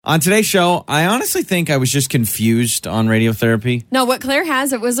On today's show, I honestly think I was just confused on radiotherapy. No, what Claire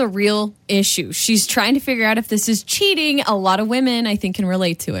has, it was a real issue. She's trying to figure out if this is cheating. A lot of women, I think, can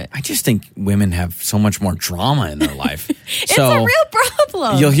relate to it. I just think women have so much more drama in their life. It's a real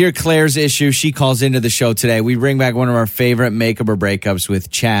problem. You'll hear Claire's issue. She calls into the show today. We bring back one of our favorite makeup or breakups with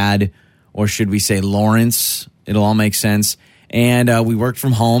Chad, or should we say Lawrence? It'll all make sense. And we worked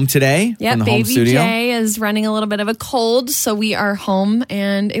from home today from the home studio. Baby Jay is running a little bit of a cold, so we are home,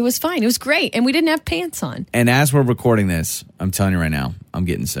 and it was fine. It was great, and we didn't have pants on. And as we're recording this, I'm telling you right now, I'm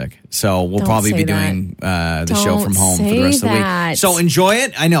getting sick. So we'll probably be doing the show from home for the rest of the week. So enjoy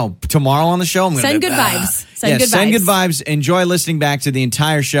it. I know, tomorrow on the show, I'm going to send good vibes. Send good vibes. Enjoy listening back to the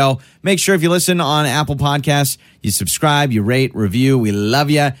entire show. Make sure if you listen on Apple Podcasts, you subscribe, you rate, review. We love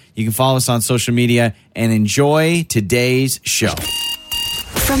you. You can follow us on social media and enjoy today's show.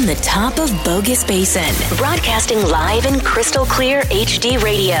 From the top of Bogus Basin, broadcasting live in crystal clear HD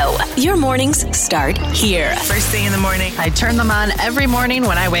radio. Your mornings start here. First thing in the morning, I turn them on every morning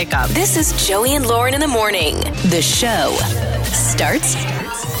when I wake up. This is Joey and Lauren in the morning. The show starts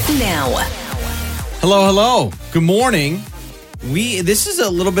now. Hello. Good morning. This is a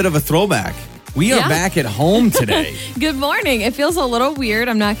little bit of a throwback. We are back at home today. Good morning. It feels a little weird,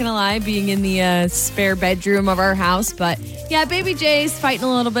 I'm not going to lie, being in the spare bedroom of our house. But yeah, Baby Jay's fighting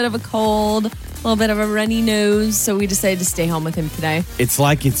a little bit of a cold, a little bit of a runny nose. So we decided to stay home with him today. It's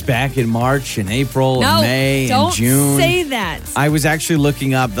like it's back in March and April and May and June. Don't say that. I was actually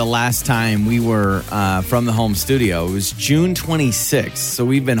looking up the last time we were from the home studio. It was June 26th. So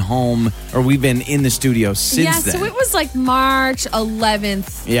we've been home, or we've been in the studio since then. So it was like March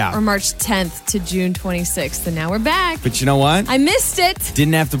 11th or March 10th to June 26th. And now we're back. But you know what? I missed it.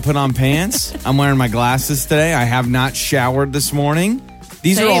 Didn't have to put on pants. I'm wearing my glasses today. I have not showered this morning.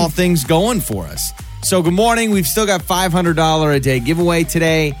 These are all things going for us. So good morning. We've still got $500 a day giveaway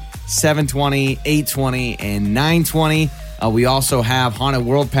today, 720, 820, and 920. We also have Haunted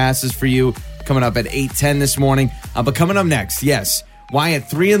World passes for you coming up at 8:10 this morning. But coming up next, yes, why at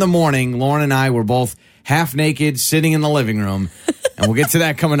 3 in the morning, Lauren and I were both half naked sitting in the living room. And we'll get to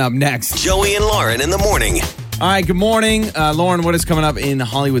that coming up next. Joey and Lauren in the morning. All right, good morning. Lauren, what is coming up in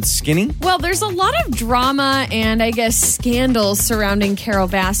Hollywood Skinny? Well, there's a lot of drama and I guess scandals surrounding Carol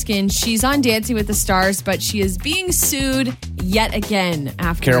Baskin. She's on Dancing with the Stars, but she is being sued yet again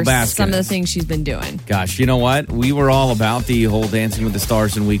after some of the things she's been doing. Gosh, you know what? We were all about the whole Dancing with the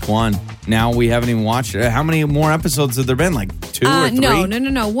Stars in week 1. Now we haven't even watched it. How many more episodes have there been? Like 2 or 3?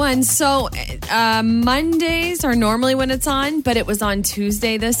 No. 1. So Mondays are normally when it's on, but it was on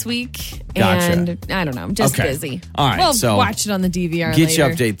Tuesday this week. Gotcha. And I don't know, I'm just busy. All right, we'll watch it on the DVR get later.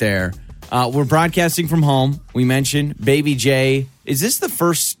 You update there. We're broadcasting from home. We mentioned Baby Jay. Is this the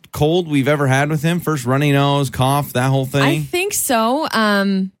first cold we've ever had with him? First runny nose, cough, that whole thing? I think so.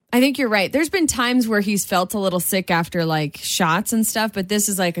 I think you're right. There's been times where he's felt a little sick after like shots and stuff, but this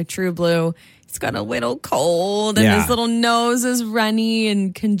is like a true blue. He's got a little cold and his little nose is runny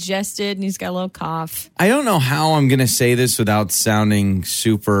and congested and he's got a little cough. I don't know how I'm going to say this without sounding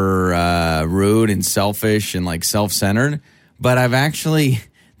super rude and selfish and like self-centered, but I've actually,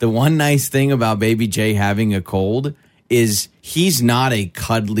 the one nice thing about Baby Jay having a cold is he's not a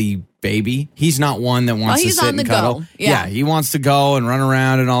cuddly baby. He's not one that wants to sit and cuddle. Go. Yeah, he wants to go and run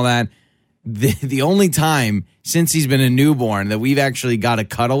around and all that. The only time since he's been a newborn that we've actually got to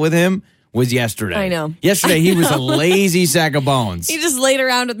cuddle with him was yesterday. I know. Yesterday, he was a lazy sack of bones. He just laid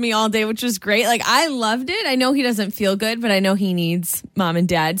around with me all day, which was great. Like, I loved it. I know he doesn't feel good, but I know he needs mom and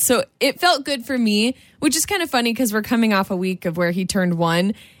dad. So it felt good for me, which is kind of funny because we're coming off a week of where he turned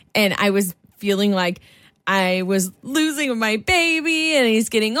 1, and I was feeling like I was losing my baby, and he's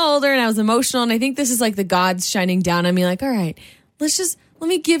getting older, and I was emotional. And I think this is like the gods shining down on me, like, all right, let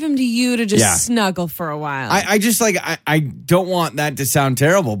me give him to you to just snuggle for a while. I just like, I don't want that to sound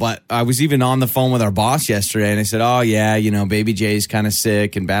terrible, but I was even on the phone with our boss yesterday and I said, oh yeah, Baby Jay's kind of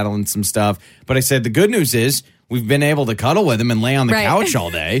sick and battling some stuff. But I said, the good news is we've been able to cuddle with him and lay on the couch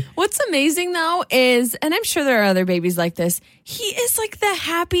all day. What's amazing though is, and I'm sure there are other babies like this, he is like the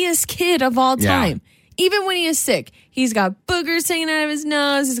happiest kid of all time. Yeah. Even when he is sick, he's got boogers hanging out of his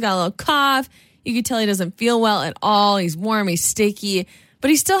nose. He's got a little cough. You can tell he doesn't feel well at all. He's warm. He's sticky. But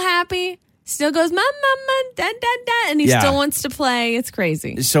he's still happy, still goes, mama, dad, and he still wants to play. It's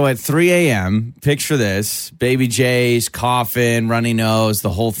crazy. So at 3 a.m., picture this, Baby Jay's coughing, runny nose, the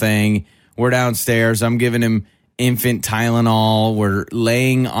whole thing. We're downstairs. I'm giving him infant Tylenol. We're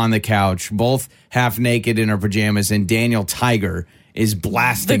laying on the couch, both half naked in our pajamas, and Daniel Tiger is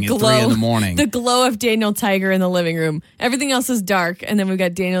blasting at 3 in the morning. The glow of Daniel Tiger in the living room. Everything else is dark, and then we've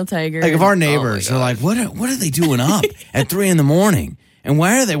got Daniel Tiger. Like if our neighbors are like, what are they doing up at 3 in the morning? And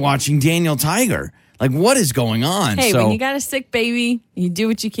why are they watching Daniel Tiger? Like, what is going on? Hey, when you got a sick baby, you do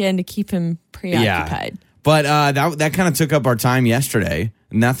what you can to keep him preoccupied. Yeah. But that kind of took up our time yesterday.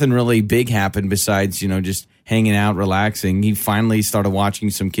 Nothing really big happened besides, just hanging out, relaxing. He finally started watching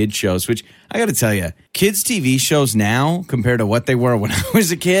some kids shows, which I got to tell you, kids TV shows now compared to what they were when I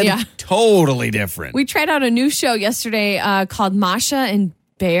was a kid, totally different. We tried out a new show yesterday called Masha and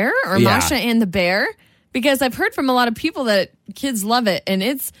Bear or Masha and the Bear, because I've heard from a lot of people that kids love it, and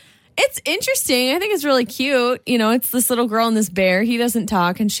it's interesting. I think it's really cute. It's this little girl and this bear. He doesn't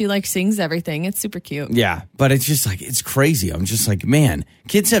talk, and she sings everything. It's super cute. Yeah, but it's just it's crazy. I'm just man,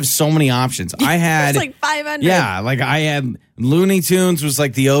 kids have so many options. I had it's 500. Yeah, I had Looney Tunes was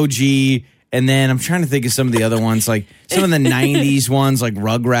the OG, and then I'm trying to think of some of the other ones, some of the 90s ones, like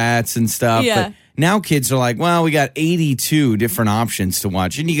Rugrats and stuff. Yeah. But now kids are well, we got 82 different options to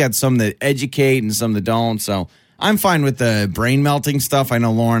watch, and you got some that educate and some that don't, so I'm fine with the brain melting stuff. I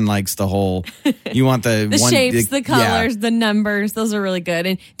know Lauren likes the whole, you want the shapes, the colors, the numbers. Those are really good.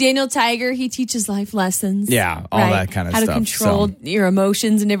 And Daniel Tiger, he teaches life lessons. Yeah, all that kind of stuff. How to control your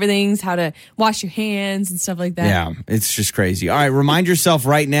emotions and everything, how to wash your hands and stuff like that. Yeah, it's just crazy. All right, remind yourself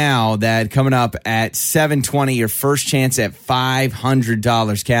right now that coming up at 7:20, your first chance at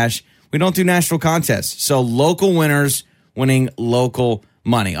 $500 cash. We don't do national contests, so local winners winning local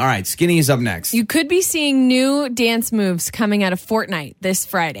money. All right, Skinny is up next. You could be seeing new dance moves coming out of Fortnite this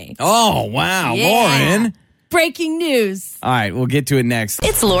Friday. Oh, wow. Yeah. Lauren. Breaking news. All right, we'll get to it next.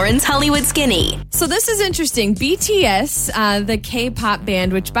 It's Lauren's Hollywood Skinny. So this is interesting. BTS, the K-pop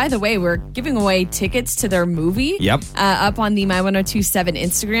band, which, by the way, we're giving away tickets to their movie. Yep. Up on the My1027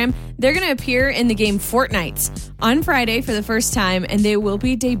 Instagram. They're going to appear in the game Fortnite on Friday for the first time, and they will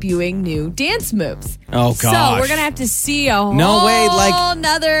be debuting new dance moves. Oh, gosh. So we're going to have to see a whole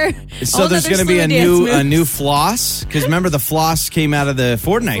nother. So there's going to be a new floss? Because remember, the floss came out of the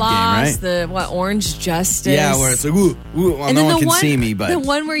Fortnite game, right? The Orange Justice. Yeah, where it's ooh, well, no one can see me, but the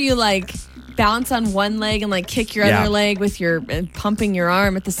one where you bounce on one leg and kick your other leg with your pumping your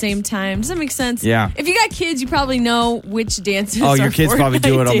arm at the same time. Does that make sense? Yeah. If you got kids, you probably know which dances. Oh, your kids Fortnite probably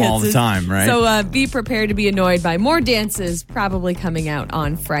do it dances. all the time, right? So be prepared to be annoyed by more dances probably coming out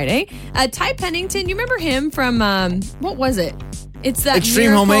on Friday. Ty Pennington, you remember him from what was it? It's that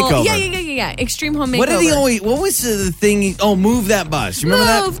Extreme Home Makeover. Yeah. Extreme Home Makeover. What did he always? What was the thing? Move that bus. You remember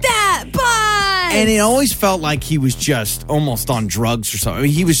that? Move that bus. And it always felt like he was just almost on drugs or something. I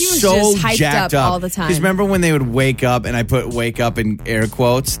mean, he was so just hyped jacked up all the time. Because remember when they would wake up, and I put "wake up" in air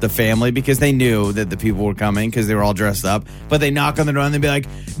quotes, the family, because they knew that the people were coming because they were all dressed up. But they knock on the door and they'd be like,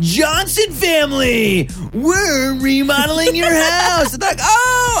 "Johnson family, we're remodeling your house." And they're like,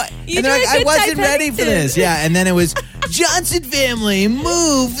 "Oh," and they're like, "I wasn't ready for this." Yeah, and then it was Johnson family,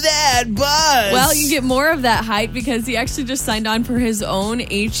 move that bus. Well, you get more of that hype because he actually just signed on for his own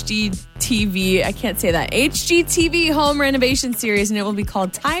HGTV. I can't say that. HGTV home renovation series, and it will be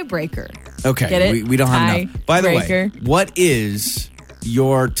called Tiebreaker. Okay, get it? We don't have enough. By the way, Breaker. what is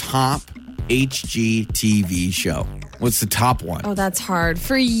your top HGTV show? What's the top one? Oh, that's hard.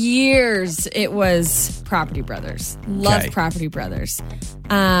 For years, it was Property Brothers. Love Okay. Property Brothers.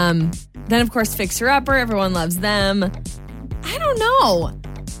 Then, of course, Fixer Upper. Everyone loves them. I don't know.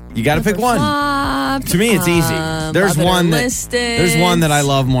 You got to pick one. Flop, To me, it's easy. There's Love It or one List It. there's one that I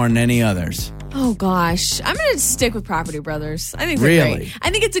love more than any others. Oh, gosh. I'm going to stick with Property Brothers. I think they're Really? great. I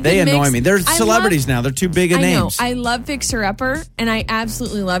think it's a good They mix. annoy me. They're I celebrities now. They're too big of names. I love Fixer Upper, and I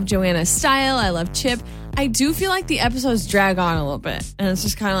absolutely love Joanna's style. I love Chip. I do feel like the episodes drag on a little bit, and it's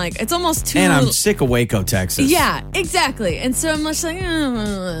just kind of it's almost too... And I'm sick of Waco, Texas. Yeah, exactly. And so I'm just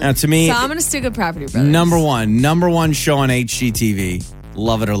Now, to me, so I'm going to stick with Property Brothers. number one show on HGTV,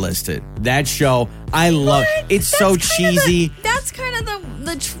 Love It or List It. That show, I love. It's so cheesy. That's kind of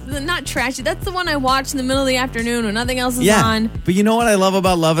the not trashy. That's the one I watch in the middle of the afternoon when nothing else is on. But you know what I love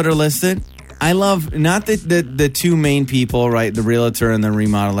about Love It or List It? I love not the two main people, right? The realtor and the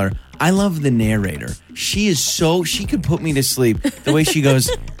remodeler. I love the narrator. She could put me to sleep. The way she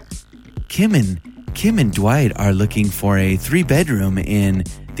goes, Kim and Dwight are looking for a 3-bedroom in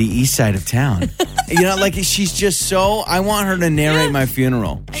the east side of town. She's just so, I want her to narrate my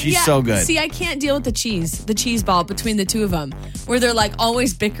funeral. She's so good. See, I can't deal with the cheese ball between the two of them, where they're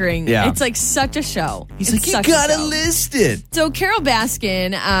always bickering. Yeah. It's such a show. He's It's you such a gotta show. list it. So Carol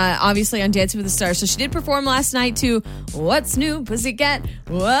Baskin, obviously on Dancing with the Stars, so she did perform last night to What's New, Pussycat?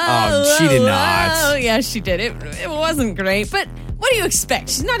 Whoa, Oh, she did not. Whoa. Yeah, she did. It wasn't great, but what do you expect?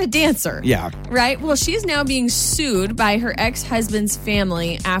 She's not a dancer. Yeah. Right? Well, she's now being sued by her ex-husband's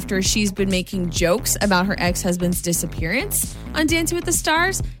family after she's been making jokes about her ex-husband's disappearance on Dancing with the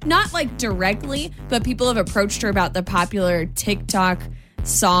Stars. Not like directly, but people have approached her about the popular TikTok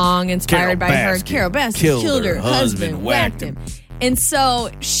song inspired by her. Carol Baskin killed her husband, whacked him. And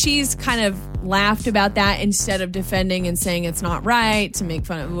so she's kind of laughed about that instead of defending and saying it's not right to make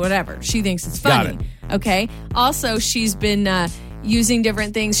fun of whatever. She thinks it's funny. Okay. Also, she's been using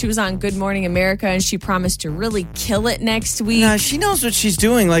different things. She was on Good Morning America and she promised to really kill it next week. Nah, she knows what she's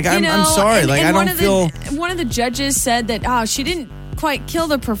doing. Like, I'm sorry. Like, I don't feel. One of the judges said that, she didn't quite kill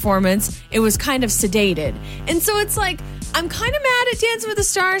the performance. It was kind of sedated. And so it's like, I'm kind of mad at Dancing with the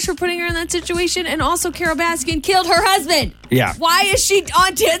Stars for putting her in that situation. And also, Carol Baskin killed her husband. Yeah. Why is she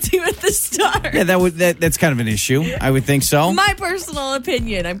on Dancing with the Stars? Yeah, that's kind of an issue. I would think so. My personal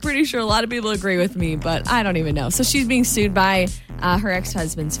opinion. I'm pretty sure a lot of people agree with me, but I don't even know. So she's being sued by her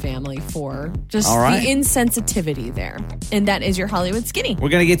ex-husband's family for just the insensitivity there. And that is your Hollywood Skinny. We're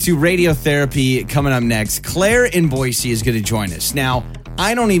going to get to radiotherapy coming up next. Claire in Boise is going to join us. Now,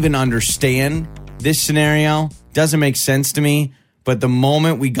 I don't even understand this scenario. Doesn't make sense to me. But the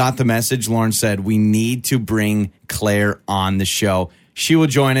moment we got the message, Lauren said, we need to bring Claire on the show. She will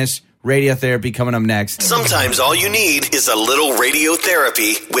join us. Radiotherapy coming up next. Sometimes all you need is a little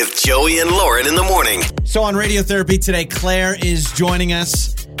radiotherapy with Joey and Lauren in the morning. So on Radiotherapy today, Claire is joining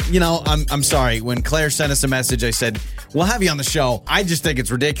us. You know, I'm sorry. When Claire sent us a message, I said, we'll have you on the show. I just think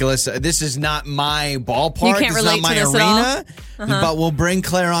it's ridiculous. This is not my ballpark. You can't relate it's not my to this arena. at all? But we'll bring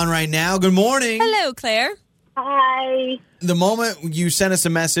Claire on right now. Good morning. Hello, Claire. Hi. The moment you sent us a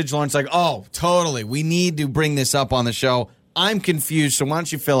message, Lauren's like, oh, totally. We need to bring this up on the show. I'm confused, so why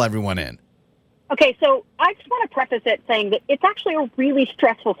don't you fill everyone in? Okay, so I just want to preface it saying that it's actually a really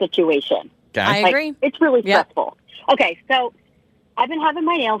stressful situation. Okay. I agree. It's really stressful. Okay, so I've been having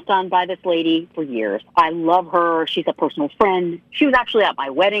my nails done by this lady for years. I love her. She's a personal friend. She was actually at my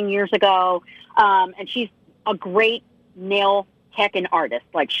wedding years ago, and she's a great nail tech and artist.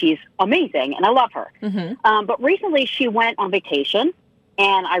 Like, she's amazing, and I love her. Mm-hmm. But recently she went on vacation,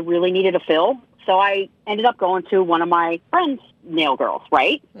 and I really needed a fill, so I ended up going to one of my friend's nail girls,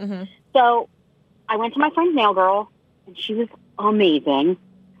 right? Mm-hmm. So I went to my friend's nail girl, and she was amazing.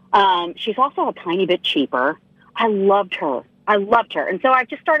 She's also a tiny bit cheaper. I loved her. And so I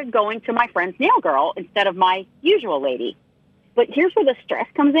just started going to my friend's nail girl instead of my usual lady. But here's where the stress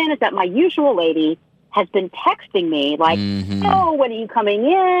comes in, is that my usual lady has been texting me like, oh, when are you coming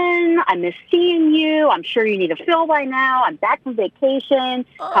in? I miss seeing you. I'm sure you need a fill by now. I'm back from vacation.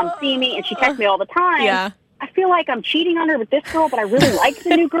 Come see me. And she texts me all the time. Yeah. I feel like I'm cheating on her with this girl, but I really like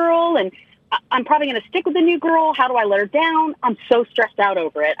the new girl, and I'm probably going to stick with the new girl. How do I let her down? I'm so stressed out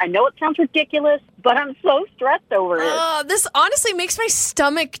over it. I know it sounds ridiculous, but I'm so stressed over it. This honestly makes my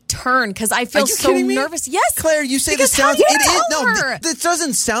stomach turn because I feel so nervous. Yes. Claire, you say this sounds... This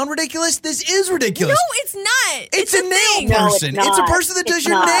doesn't sound ridiculous. This is ridiculous. No, it's not. It's a nail No, person. it's It's a not. person that does It's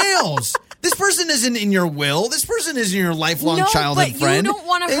your not. nails. This person isn't in your will. This person isn't your lifelong No, childhood but friend. you don't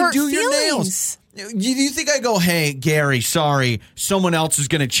want to They hurt do your feelings. nails. You think I go, hey, Gary, sorry, someone else is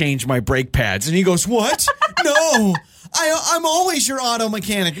going to change my brake pads? And he goes, what? No, I'm always your auto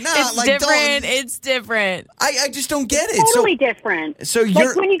mechanic. Nah, It's like, different. don't. It's different. I just don't get it. Totally different. So like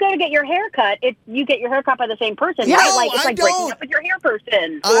you're... when you go to get your hair cut, you get your hair cut by the same person, Yeah, right? no, Like, it's I like breaking don't. up with your hair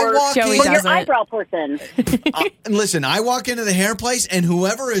person I or walk Joey in- your doesn't. eyebrow person. And listen, I walk into the hair place, and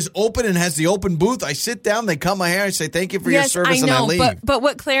whoever is open and has the open booth, I sit down, they cut my hair, I say thank you for your service, I know, and I leave. but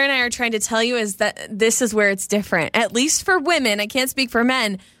what Claire and I are trying to tell you is that this is where it's different. At least for women, I can't speak for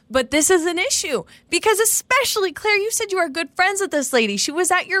men, but this is an issue because especially, Claire, you said you are good friends with this lady. She was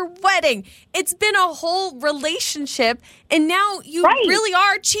at your wedding. It's been a whole relationship, and now you really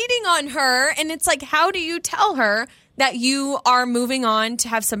are cheating on her. And it's like, how do you tell her that you are moving on to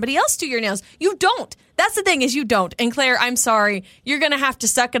have somebody else do your nails? You don't. That's the thing, is you don't. And Claire, I'm sorry. You're going to have to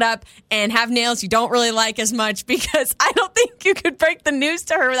suck it up and have nails you don't really like as much, because I don't think you could break the news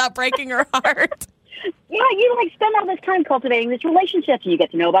to her without breaking her heart. Yeah, you like spend all this time cultivating this relationship, and you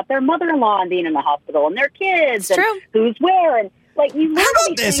get to know about their mother-in-law and being in the hospital and their kids, It's and true. who's where, and like you. How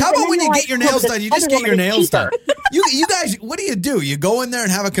about this? How about when you get your nails done, you just get your nails done? You guys, what do? You go in there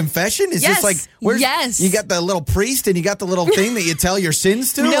and have a confession? Is this like, you got the little priest and you got the little thing that you tell your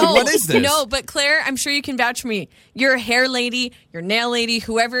sins to? No, What is this? No, but Claire, I'm sure you can vouch for me. Your hair lady, your nail lady,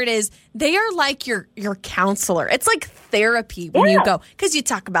 whoever it is, they are like your counselor. It's like therapy when you go, because you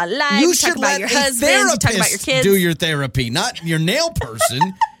talk about life, you talk about your husband, you talk about your kids. Do your therapy, not your nail person.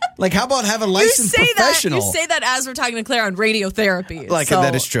 Like, how about have a licensed professional? You say that as we're talking to Claire on radiotherapy. Like,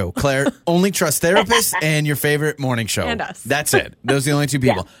 that is true. Claire, only trust therapists and your favorite morning show. And us. That's it. Those are the only two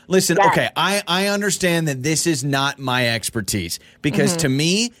people. Yeah. Listen, Yes. okay, I understand that this is not my expertise because to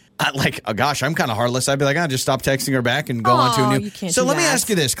me, I'm kind of heartless. I'd be like, just stop texting her back and go on to a new. You can't So do let me that. ask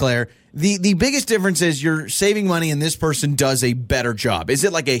you this, Claire. The biggest difference is you're saving money and this person does a better job. Is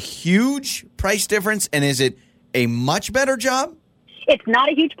it like a huge price difference and is it a much better job? It's not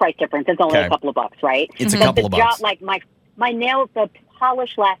a huge price difference. It's only Okay. a couple of bucks, right? It's a But couple the of bucks. Job, like my nails, the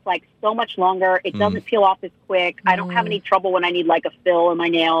polish lasts like so much longer. It doesn't peel off as quick. I don't have any trouble when I need like a fill in my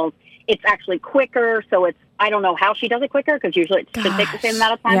nails. It's actually quicker, so I don't know how she does it quicker because usually it should take the same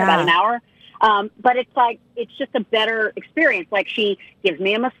amount of time, Yeah. about an hour. But it's just a better experience. Like she gives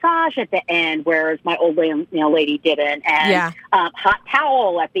me a massage at the end, whereas my old lady didn't, and hot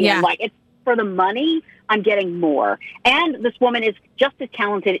towel at the end. Like it's for the money. I'm getting more. And this woman is just as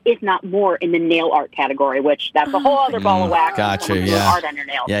talented, if not more, in the nail art category, which that's a whole other ball of wax. Gotcha, Someone doing yeah. art on your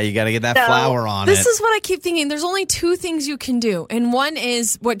nails. Yeah, you got to get that So, flower on This it. is what I keep thinking. There's only two things you can do. And one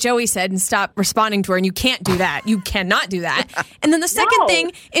is what Joey said and stop responding to her. And you can't do that. You cannot do that. And then the second No.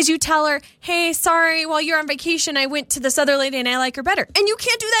 thing is you tell her, hey, sorry, while you're on vacation, I went to this other lady and I like her better. And you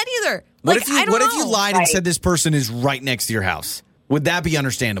can't do that either. What Like, if you I don't What if you know. lied and Right. said this person is right next to your house? Would that be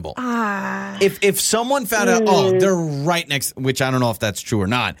understandable? If someone found out, they're right next, which I don't know if that's true or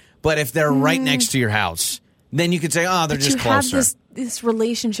not, but if they're right next to your house, then you could say, they're But just you closer. have this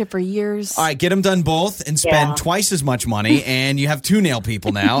relationship for years. All right, get them done both and spend Yeah. twice as much money, and you have two nail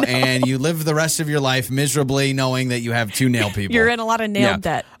people now, and you live the rest of your life miserably knowing that you have two nail people. You're in a lot of nail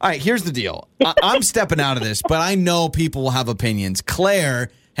debt. All right, here's the deal. I'm stepping out of this, but I know people will have opinions. Claire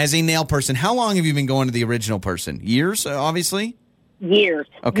has a nail person. How long have you been going to the original person? Years, obviously? Years.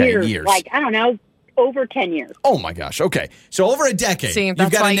 Okay, years. Like, I don't know, over 10 years. Oh, my gosh. Okay. So over a decade, See, you've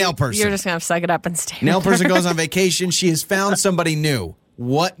that's got why a nail person. You're just going to suck it up and stay. Nail with her. person goes on vacation. She has found somebody new.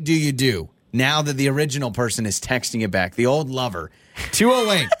 What do you do now that the original person is texting it back? The old lover.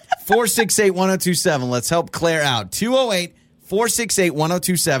 208-468-1027. Let's help Claire out.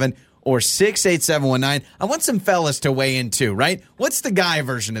 208-468-1027 or 68719. I want some fellas to weigh in too, right? What's the guy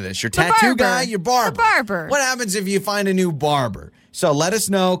version of this? Your tattoo barber. guy? Your barber? The barber. What happens if you find a new barber? So let us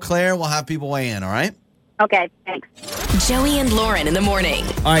know. Claire, we'll have people weigh in, all right? Okay, thanks. Joey and Lauren in the morning.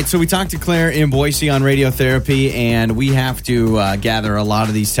 All right, so we talked to Claire in Boise on radiotherapy, and we have to gather a lot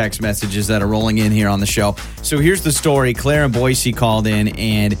of these text messages that are rolling in here on the show. So here's the story. Claire in Boise called in,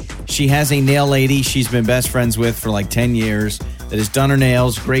 and she has a nail lady she's been best friends with for like 10 years that has done her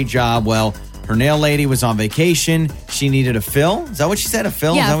nails. Great job. Well, her nail lady was on vacation. She needed a fill. Is that what she said? A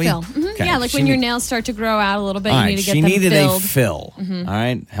fill? Is that Yeah, what fill. you- Mhm. Okay. Yeah, like She when your need- nails start to grow out a little bit, All you right, need to get she them needed filled. a fill. All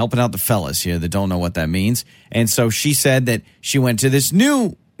right, helping out the fellas here that don't know what that means. And so she said that she went to this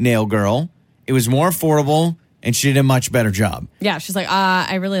new nail girl. It was more affordable, and she did a much better job. Yeah, she's like,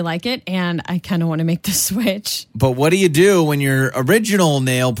 I really like it, and I kind of want to make the switch. But what do you do when your original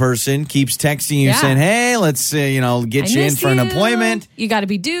nail person keeps texting you Yeah. saying, hey, let's get I you in miss for an you. appointment? You got to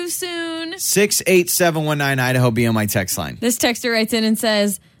be due soon. 68719 Idaho, be on my text line. This texter writes in and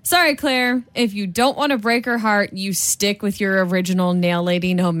says, sorry, Claire, if you don't want to break her heart, you stick with your original nail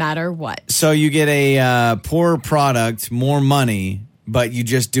lady no matter what. So you get a poor product, more money, but you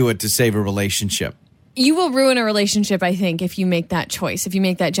just do it to save a relationship. You will ruin a relationship, I think, if you make that choice, if you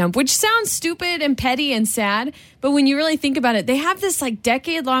make that jump, which sounds stupid and petty and sad. But when you really think about it, they have this like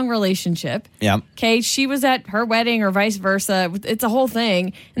decade-long relationship. Yeah. Okay, she was at her wedding or vice versa. It's a whole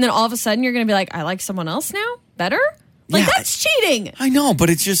thing. And then all of a sudden you're going to be like, I like someone else now? Better? Like, Yeah. that's cheating. I know, but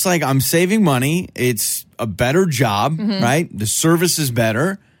it's just like I'm saving money. It's a better job, right? The service is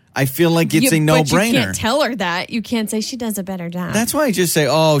better. I feel like it's a But you no-brainer. can't tell her that. You can't say she does a better job. That's why I just say,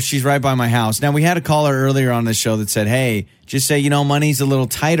 oh, she's right by my house. Now, we had a caller earlier on the show that said, hey, just say, money's a little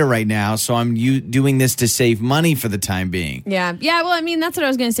tighter right now, so I'm doing this to save money for the time being. Yeah. Yeah, well, I mean, that's what I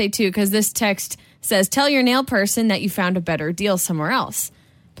was going to say, too, because this text says, tell your nail person that you found a better deal somewhere else.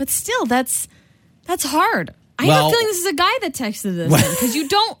 But still, that's hard. I have Well- a feeling this is a guy that texted this because you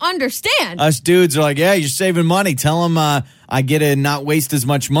don't understand. Us dudes are like, yeah, you're saving money. Tell them I get to not waste as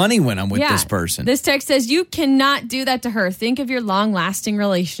much money when I'm with this person. This text says, you cannot do that to her. Think of your long-lasting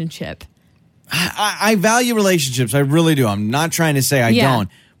relationship. I value relationships. I really do. I'm not trying to say I Yeah. don't.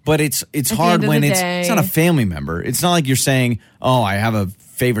 But it's the hard end of when the it's day. not a family member. It's not like you're saying, "Oh, I have a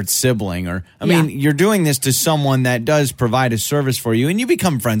favorite sibling," or I mean, you're doing this to someone that does provide a service for you, and you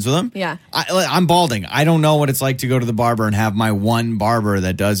become friends with them. Yeah. I'm balding. I don't know what it's like to go to the barber and have my one barber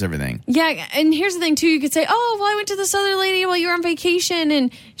that does everything. Yeah, and here's the thing, too. You could say, oh, well, I went to this other lady while you were on vacation,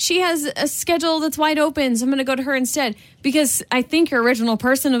 and she has a schedule that's wide open, so I'm going to go to her instead. Because I think your original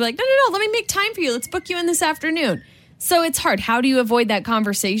person will be like, no, let me make time for you. Let's book you in this afternoon. So it's hard. How do you avoid that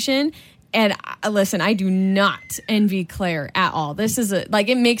conversation? And listen, I do not envy Claire at all. This is it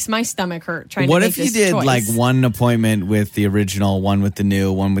makes my stomach hurt trying to make this choice. What if you did like one appointment with the original, one with the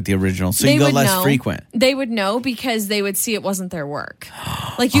new, one with the original? So you go less frequent. They would know because they would see it wasn't their work.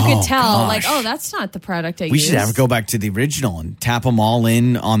 Like you could tell, that's not the product I use. We should have her go back to the original and tap them all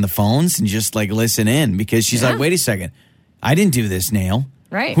in on the phones and just like listen in because she's like, wait a second, I didn't do this nail.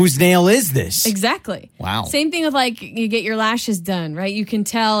 Right. Whose nail is this? Exactly. Wow. Same thing with like you get your lashes done, right? You can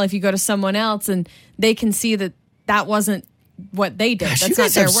tell if you go to someone else and they can see that wasn't what they did. Gosh, That's you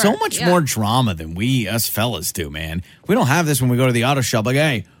guys not their have work. so much more drama than us fellas do, man. We don't have this when we go to the auto shop. Like,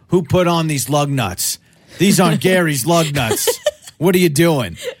 hey, who put on these lug nuts? These aren't Gary's lug nuts. What are you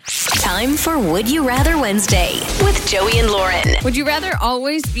doing? Time for Would You Rather Wednesday with Joey and Lauren. Would you rather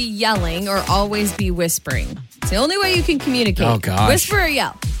always be yelling or always be whispering? It's the only way you can communicate. Oh, gosh. Whisper or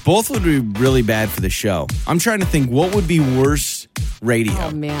yell? Both would be really bad for the show. I'm trying to think what would be worse radio. Oh,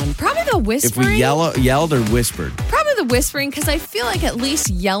 man. Probably the If whispering. we yelled or whispered. Probably the whispering, because I feel like at least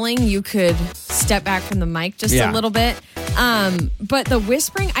yelling, you could step back from the mic just a little bit. But the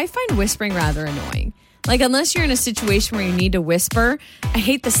whispering, I find whispering rather annoying. Like, unless you're in a situation where you need to whisper, I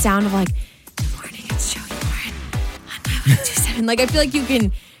hate the sound of like, good morning, it's Joey Lauren on my 127. Like, I feel like you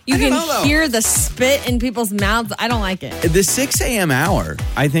can hear the spit in people's mouths. I don't like it. The 6 a.m. hour,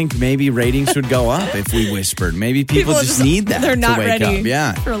 I think maybe ratings would go up if we whispered. Maybe people just need that They're not to wake ready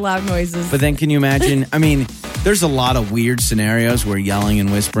up. for loud noises. But then can you imagine? I mean, there's a lot of weird scenarios where yelling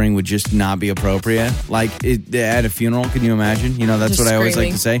and whispering would just not be appropriate. Like at a funeral, can you imagine? You know, that's Just what I always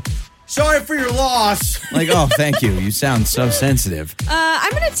like screaming. to say. Sorry for your loss. Like, oh, thank you. You sound so sensitive.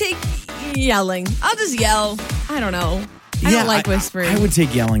 I'm going to take yelling. I'll just yell. I don't know. I don't like whispering. I would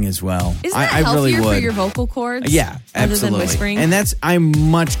take yelling as well. Isn't that I really healthier would. for your vocal cords? Yeah, Other absolutely. than whispering? And I'm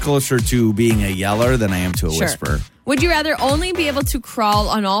much closer to being a yeller than I am to a whisperer. Would you rather only be able to crawl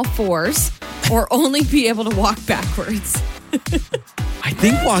on all fours or only be able to walk backwards? I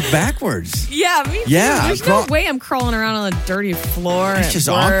think walk backwards. Yeah, me too. Yeah, There's no way I'm crawling around on a dirty floor. It's just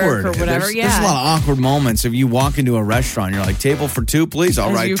awkward. Or whatever. There's a lot of awkward moments. If you walk into a restaurant, you're like, table for two, please. All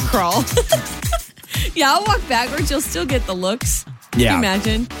As right. you crawl. Yeah, I'll walk backwards. You'll still get the looks. Yeah. Can you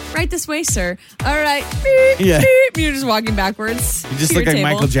imagine? Right this way, sir. All right. Beep, Yeah. beep. You're just walking backwards. You just to look your like table.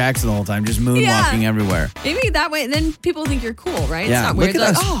 Michael Jackson the whole time, just moonwalking everywhere. Maybe that way, then people think you're cool, right? Yeah, It's not weird. look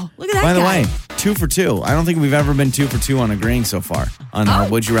at They're like, us. oh, look at that By the guy. way, 2 for 2. I don't think we've ever been 2 for 2 on agreeing so far on our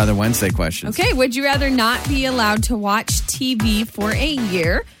Would You Rather Wednesday questions. Okay, would you rather not be allowed to watch TV for a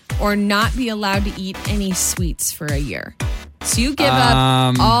year or not be allowed to eat any sweets for a year? So you give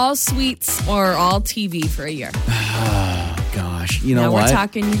up all sweets or all TV for a year. Oh, gosh. You know now what? we're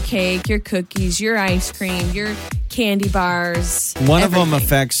talking your cake, your cookies, your ice cream, your candy bars. One of them everything.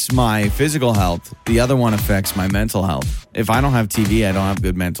 affects my physical health. The other one affects my mental health. If I don't have TV, I don't have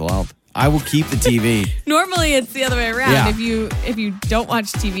good mental health. I will keep the TV. Normally it's the other way around. Yeah. If you don't watch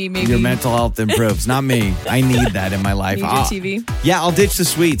TV, maybe Your mental health improves. Not me. I need that in my life. Need your TV. Yeah, I'll ditch the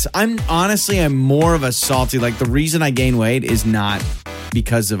sweets. I'm more of a salty. Like the reason I gain weight is not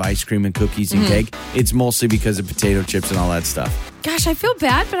because of ice cream and cookies and cake. It's mostly because of potato chips and all that stuff. Gosh, I feel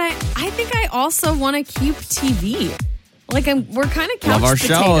bad, but I think I also want to keep TV. Like we're kind of couch Love our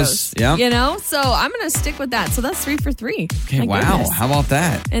potatoes, shows. Yeah. You know? So I'm going to stick with that. So that's 3 for 3. Okay, My wow. goodness. How about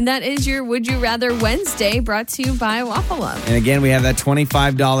that? And that is your Would You Rather Wednesday brought to you by Waffle Love. And again, we have that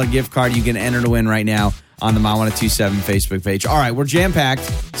 $25 gift card you can enter to win right now on the My 1027 Facebook page. All right, we're jam-packed.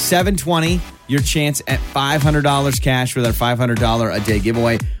 720, your chance at $500 cash with our $500 a day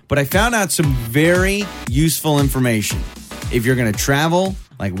giveaway. But I found out some very useful information. If you're going to travel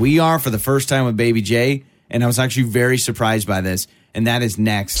like we are for the first time with Baby J, and I was actually very surprised by this, and that is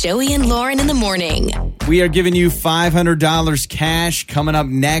next. Joey and Lauren in the morning. We are giving you $500 cash coming up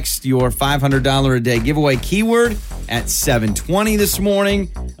next. Your $500 a day giveaway keyword at 7:20 this morning.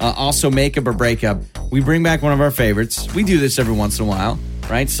 Also, makeup or breakup. We bring back one of our favorites. We do this every once in a while,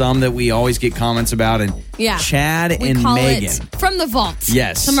 right? Some that we always get comments about. And Yeah. Chad We and call Megan. it From the Vault.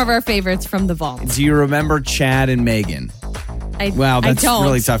 Yes. Some of our favorites from the Vault. Do you remember Chad and Megan? Wow, that's I don't.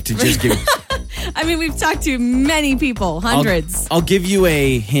 really tough to just give. I mean, we've talked to many people, hundreds. I'll give you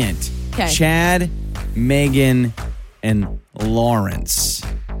a hint. Okay. Chad, Megan, and Lawrence.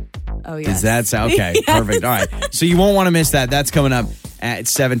 Oh, yes. Is that okay? Yes. Perfect. All right. So you won't want to miss that. That's coming up at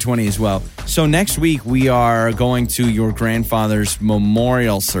 7:20 as well. So next week we are going to your grandfather's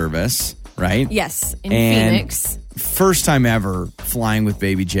memorial service, right? Yes, in And Phoenix. First time ever flying with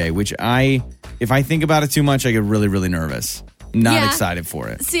Baby J, which if I think about it too much, I get really, really nervous. Not excited for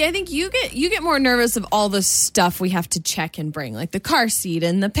it. See, I think you get more nervous of all the stuff we have to check and bring, like the car seat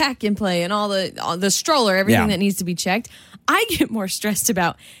and the pack and play and all the stroller, everything that needs to be checked. I get more stressed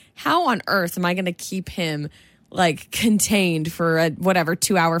about how on earth am I going to keep him like contained for a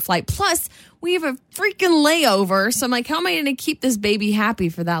 2-hour flight. Plus, we have a freaking layover, so I'm like, how am I going to keep this baby happy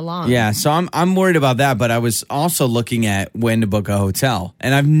for that long? Yeah, so I'm worried about that, but I was also looking at when to book a hotel,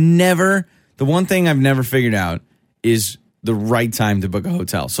 and the one thing I've never figured out is the right time to book a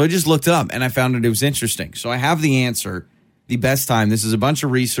hotel. So I just looked it up and I found it was interesting. So I have the answer, the best time. This is a bunch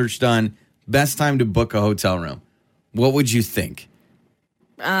of research done. Best time to book a hotel room. What would you think?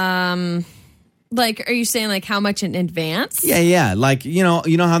 Like, are you saying like how much in advance? Yeah. Like, you know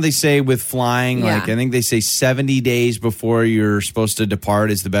how they say with flying, like I think they say 70 days before you're supposed to depart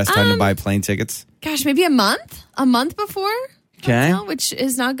is the best time to buy plane tickets? Gosh, maybe a month? A month before? Okay. Hotel, which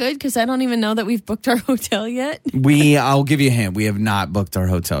is not good because I don't even know that we've booked our hotel yet. I'll give you a hint. We have not booked our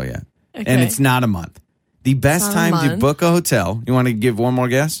hotel yet. Okay. And it's not a month. The best time to book a hotel, you want to give one more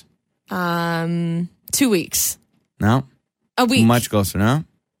guess? 2 weeks. No. A week. Much closer, no?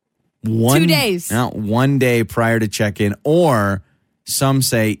 2 days. No, 1 day prior to check-in, or some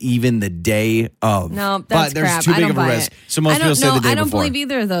say even the day of. No, that's but there's crap. too I big don't of a buy risk. it. So most people say the day before. I don't believe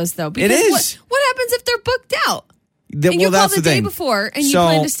either of those, though. Because It is. What happens if they're booked out? And Well, you call that's the the day thing. before and you So-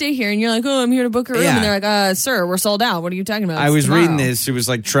 plan to stay here and you're like, oh, I'm here to book a room. Yeah. And they're like, sir, we're sold out. What are you talking about? I It's was tomorrow. reading this. It was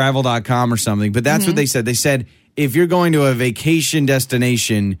like travel.com or something, but that's what they said. They said if you're going to a vacation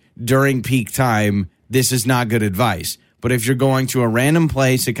destination during peak time, this is not good advice. But if you're going to a random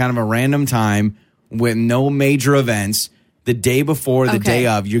place at kind of a random time with no major events, the day before, the day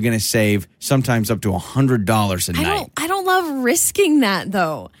of, you're going to save sometimes up to $100 a night. I don't love risking that,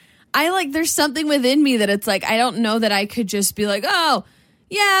 though. There's something within me that it's like, I don't know that I could just be like, oh,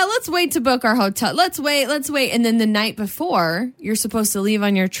 yeah, let's wait to book our hotel. Let's wait. And then the night before, you're supposed to leave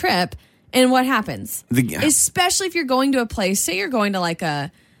on your trip. And what happens? Especially if you're going to a place, say you're going to like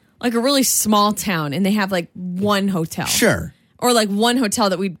a really small town and they have like one hotel. Sure. Or like one hotel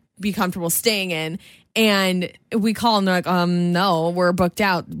that we'd be comfortable staying in. And we call and they're like, no, we're booked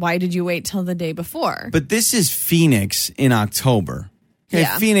out. Why did you wait till the day before? But this is Phoenix in October. Okay,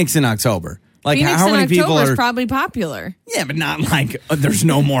 Yeah. Phoenix in October. Like Phoenix how in many people October are is probably popular. Yeah, but not like there's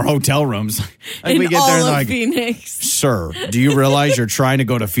no more hotel rooms. Like in we get all there and of they're like, Phoenix. sir, do you realize you're trying to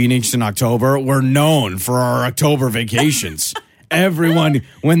go to Phoenix in October? We're known for our October vacations. Everyone,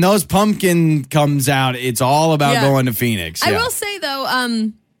 when those pumpkin comes out, it's all about going to Phoenix. I Yeah. will say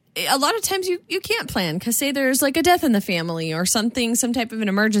though, a lot of times you can't plan because say there's like a death in the family or something, some type of an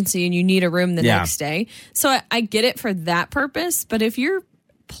emergency, and you need a room the next day. So I get it for that purpose, but if you're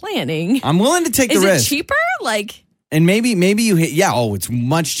planning, I'm willing to take the is risk. it cheaper? Like. And maybe you hit, it's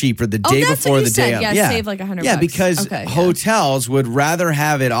much cheaper the day that's before what you the day said. of. Yeah, save like $100. Yeah, because Okay, yeah. hotels would rather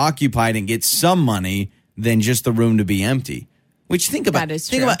have it occupied and get some money than just the room to be empty. Which think about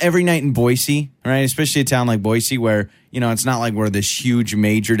every night in Boise, right? Especially a town like Boise where, it's not like we're this huge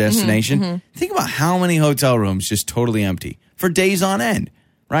major destination. Think about how many hotel rooms just totally empty for days on end,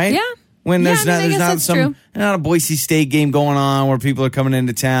 right? Yeah. When there's I guess that's true. not a Boise State game going on where people are coming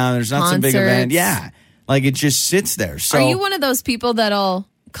into town. There's not some big event. Concerts. Yeah. Like it just sits there. So Are you one of those people that'll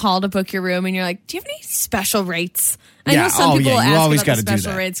call to book your room and you're like, do you have any special rates? I know some people you ask always about the gotta do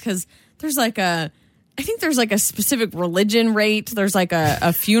special that. rates because there's like I think there's like a specific religion rate. There's like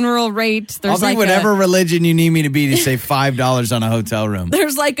a funeral rate. I'll There's be like whatever religion you need me to be to save $5 on a hotel room.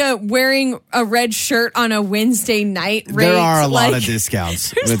 There's like a wearing a red shirt on a Wednesday night rate. There are a lot Like, of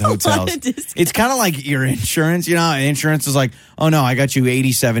discounts there's with a lot hotels. of discounts. It's kind of like your insurance. Insurance is like, oh no, I got you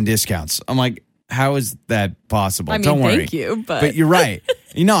 87 discounts. I'm like, how is that possible? I mean, Don't worry. thank you, But you're right.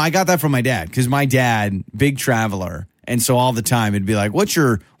 I got that from my dad because my dad, big traveler, and so all the time it'd be like, what's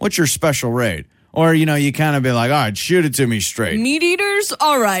your special rate? Or, you kind of be like, all right, shoot it to me straight. Meat eaters,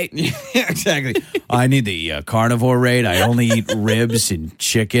 all right. Yeah, exactly. I need the carnivore rate. I only eat ribs and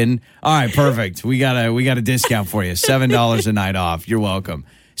chicken. All right, perfect. We got a discount for you. $7 a night off. You're welcome.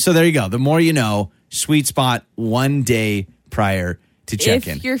 So there you go. The more you know, sweet spot 1 day prior to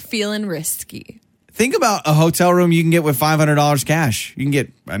check-in. If you're feeling risky. Think about a hotel room you can get with $500 cash. You can get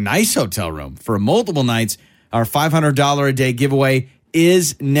a nice hotel room for multiple nights. Our $500 a day giveaway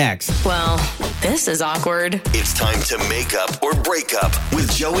is next. Well, this is awkward. It's time to make up or break up with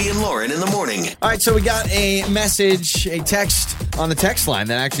Joey and Lauren in the morning. All right, so we got a message, a text on the text line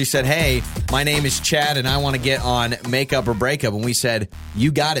that actually said, hey, my name is Chad and I want to get on Makeup or Breakup. And we said,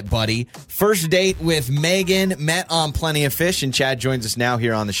 you got it, buddy. First date with Megan, met on Plenty of Fish, and Chad joins us now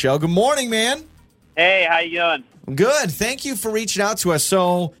here on the show. Good morning, man. Hey, how you doing? Good. Thank you for reaching out to us.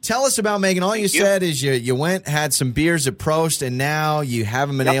 So tell us about Megan. All you said is you went, had some beers at Prost, and now you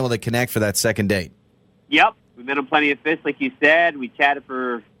haven't been able to connect for that second date. Yep. We met on Plenty of Fish, like you said. We chatted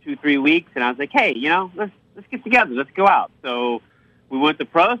for 2-3 weeks, and I was like, hey, let's get together. Let's go out. So we went to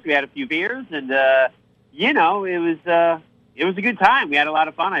Prost. We had a few beers, and, it was a good time. We had a lot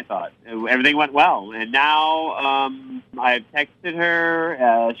of fun, I thought. Everything went well. And now I've texted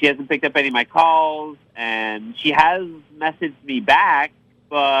her. She hasn't picked up any of my calls, and she has messaged me back.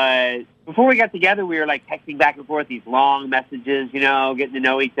 But before we got together, we were, texting back and forth these long messages, getting to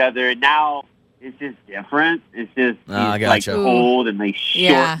know each other. And now it's just different. It's just cold and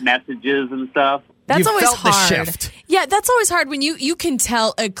short messages and stuff. That's always felt hard. The shift. Yeah, that's always hard when you can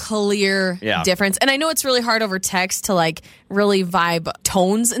tell a clear difference. And I know it's really hard over text to really vibe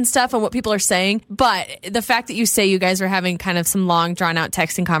tones and stuff and what people are saying. But the fact that you say you guys were having kind of some long drawn out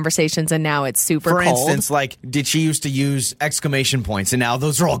texting conversations and now it's super cold. For instance, did she used to use exclamation points and now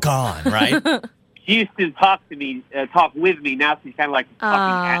those are all gone, right? She used to talk with me. Now she's kind of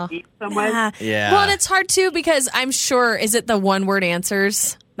talking at me somewhere. Yeah. Well, and it's hard too because I'm sure, is it the one word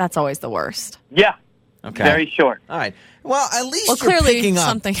answers? That's always the worst. Yeah. Okay. Very short. All right. Well, at least you're clearly picking up.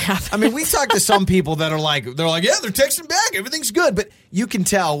 Something happened. I mean, we talked to some people that are yeah, they're texting back. Everything's good. But you can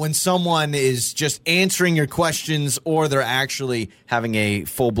tell when someone is just answering your questions or they're actually having a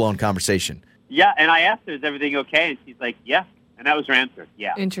full-blown conversation. Yeah, and I asked her, is everything okay? And she's like, yeah. And that was her answer.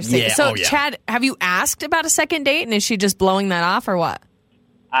 Yeah. Interesting. Yeah. So, Chad, have you asked about a second date, and is she just blowing that off, or what?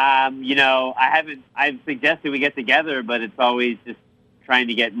 I haven't. I've suggested we get together, but it's always just trying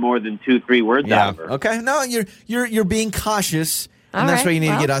to get more than 2-3 words out of her. Okay. No, you're being cautious, and that's why you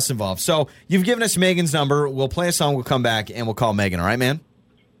need to get us involved. So you've given us Megan's number. We'll play a song. We'll come back, and we'll call Megan. All right, man?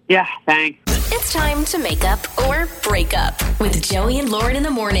 Yeah, thanks. It's time to make up or break up with Joey and Lauren in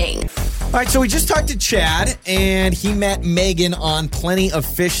the morning. All right, so we just talked to Chad, and he met Megan on Plenty of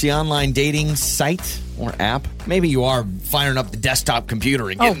Fish, the online dating site or app. Maybe you are firing up the desktop computer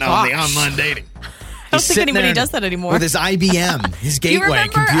and getting on the online dating. I don't think anybody does that anymore. With his IBM, his gateway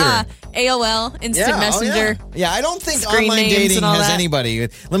computer. Do you remember AOL, Instant Messenger? Yeah, I don't think online dating has anybody.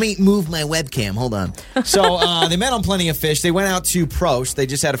 Let me move my webcam. Hold on. So they met on Plenty of Fish. They went out to Prost. They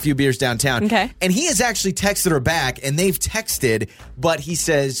just had a few beers downtown. Okay. And he has actually texted her back, and they've texted, but he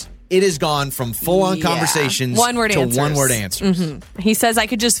says it has gone from full-on conversations to one-word answers. Mm-hmm. He says, I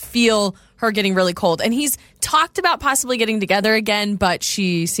could just feel her getting really cold. And he's talked about possibly getting together again, but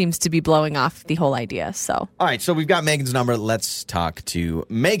she seems to be blowing off the whole idea. So, all right, so we've got Megan's number. Let's talk to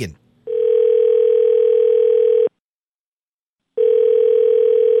Megan.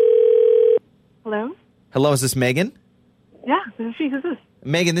 Hello? Hello, is this Megan? Yeah, this is she. Who's this?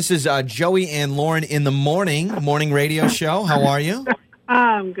 Megan, this is Joey and Lauren in the morning radio show. How are you?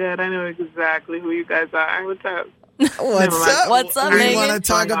 I'm good. I know exactly who you guys are. What's up? What's up, Megan?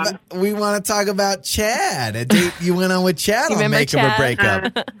 We want to talk about Chad. A date you went on with Chad on Makeup or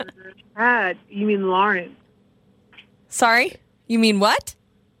Breakup. Chad, you mean Lawrence? Sorry, you mean what?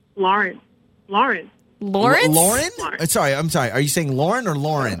 Lawrence. Lauren? Sorry, I'm sorry. Are you saying Lauren or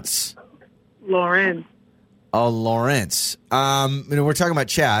Lawrence? Lawrence. Oh, Lawrence. We're talking about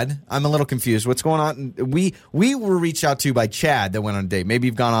Chad. I'm a little confused. What's going on? We were reached out to by Chad that went on a date. Maybe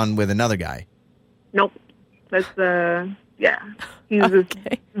you've gone on with another guy. Nope. That's he's this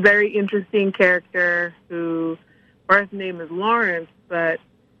very interesting character whose birth name is Lawrence, but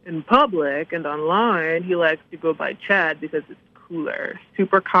in public and online, he likes to go by Chad because it's cooler.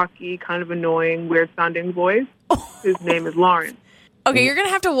 Super cocky, kind of annoying, weird-sounding voice. His name is Lawrence. Okay, you're going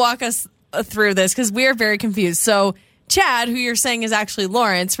to have to walk us through this because we are very confused. So Chad, who you're saying is actually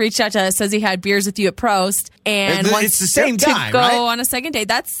Lawrence, reached out to us, says he had beers with you at Prost, and wants the same to guy, go right? on a second date.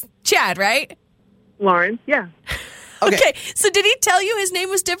 That's Chad, right? Lawrence, yeah. Okay, so did he tell you his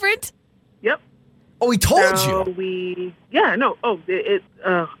name was different? Yep. Oh, he told you?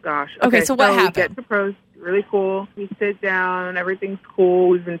 Oh, gosh. Okay, so what happened? We get to Prost, really cool. We sit down, everything's cool.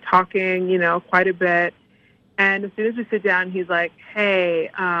 We've been talking, quite a bit. And as soon as we sit down, he's like, hey,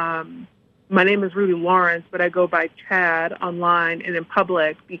 my name is Rudy Lawrence, but I go by Chad online and in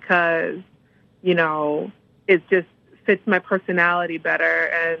public because, it just fits my personality better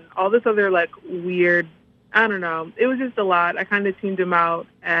and all this other weird, I don't know. It was just a lot. I kind of tuned him out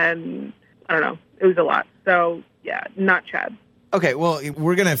and I don't know. It was a lot. So yeah, not Chad. Okay. Well,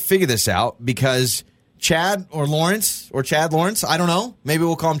 we're going to figure this out because Chad or Lawrence or Chad Lawrence, I don't know. Maybe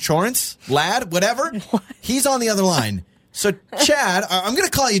we'll call him Chorance, Lad, whatever. He's on the other line. So, Chad, I'm going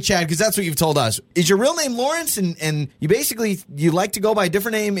to call you Chad because that's what you've told us. Is your real name Lawrence, and you like to go by a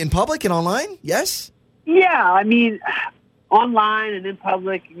different name in public and online? Yes? Yeah, I mean, online and in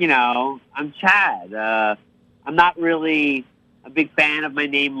public, I'm Chad. I'm not really a big fan of my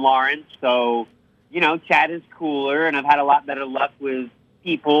name Lawrence, so, Chad is cooler, and I've had a lot better luck with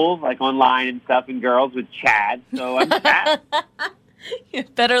people, like online and stuff, and girls with Chad, so I'm Chad.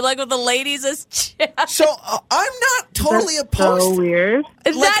 Better luck with the ladies as Chad. So I'm not totally opposed. So weird.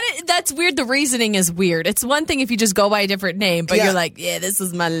 That's weird. The reasoning is weird. It's one thing if you just go by a different name, but you're like, yeah, this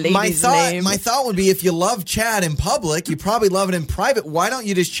is my lady's name. My thought would be if you love Chad in public, you probably love it in private. Why don't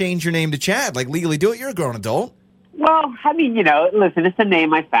you just change your name to Chad? Like legally do it. You're a grown adult. Well, I mean, listen, it's a name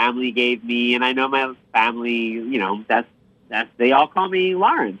my family gave me, and I know my family, that's they all call me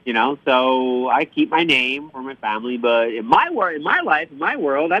Lawrence, so I keep my name for my family, but in my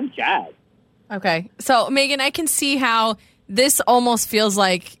world, I'm Chad. Okay. So, Megan, I can see how this almost feels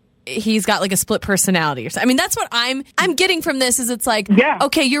like he's got like a split personality or something. I mean, that's what I'm getting from this is it's like,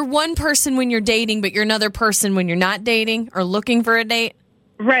 okay, you're one person when you're dating, but you're another person when you're not dating or looking for a date.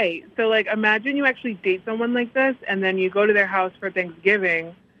 Right. So, like, imagine you actually date someone like this, and then you go to their house for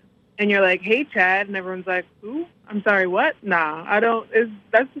Thanksgiving, and you're like, hey, Chad, and everyone's like, who? I'm sorry, what? Nah, I don't.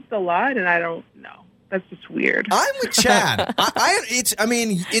 That's just a lot, and I don't know. That's just weird. I'm with Chad.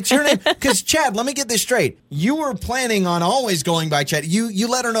 It's your name. Because, Chad, let me get this straight. You were planning on always going by Chad. You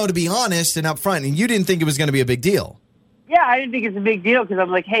let her know to be honest and upfront, and you didn't think it was going to be a big deal. Yeah, I didn't think it's a big deal because I'm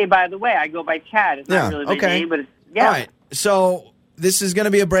like, hey, by the way, I go by Chad. It's not really my name, but it's, All right. So this is going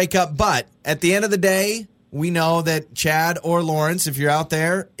to be a breakup, but at the end of the day, we know that Chad or Lawrence, if you're out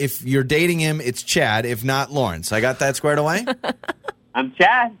there, if you're dating him, it's Chad. If not, Lawrence. I got that squared away? I'm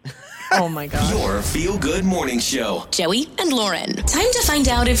Chad. Oh, my God. Your feel-good morning show. Joey and Lauren. Time to find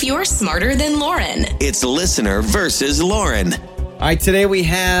out if you're smarter than Lauren. It's listener versus Lauren. All right, today we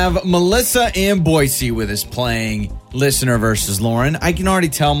have Melissa and Boise with us playing listener versus Lauren. I can already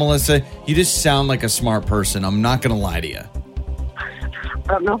tell, Melissa, you just sound like a smart person. I'm not going to lie to you.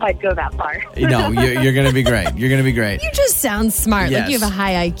 I don't know if I'd go that far. No, you're going to be great. You're going to be great. You just sound smart. Yes. Like you have a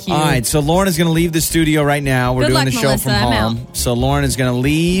high IQ. All right, so Lauren is going to leave the studio right now. We're Good doing luck, the show Melissa. from I'm home. So Lauren is going to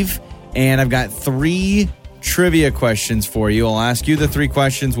leave, and I've got 3 trivia questions for you. I'll ask you the 3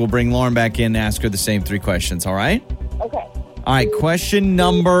 questions. We'll bring Lauren back in and ask her the same 3 questions, all right? Okay. All right, question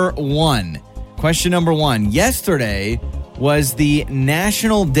number 1. Question number 1. Yesterday was the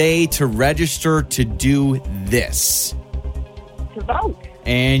National Day to register to do this. To vote.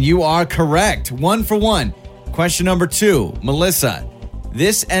 And you are correct. 1 for 1. Question number 2. Melissa, the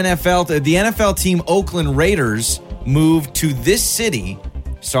NFL team Oakland Raiders moved to this city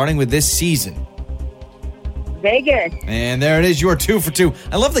starting with this season. Vegas. And there it is. You are 2 for 2.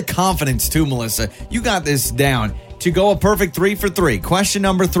 I love the confidence too, Melissa. You got this down. To go a perfect 3 for 3. Question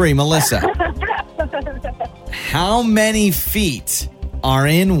number 3, Melissa. How many feet are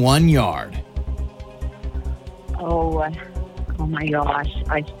in 1 yard? Oh my gosh.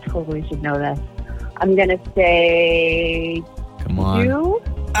 I totally should know this. I'm going to say Come on. 2.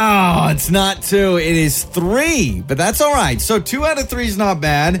 Oh, it's not 2. It is 3. But that's all right. So 2 out of 3 is not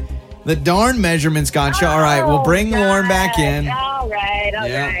bad. The darn measurements got you. All right, we'll bring Lauren back in. All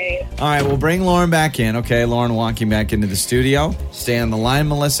right. All right, we'll bring Lauren back in. Okay, Lauren walking back into the studio. Stay on the line,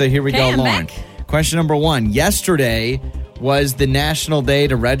 Melissa. Here we go, I'm Lauren. back. Question number 1. Yesterday was the National Day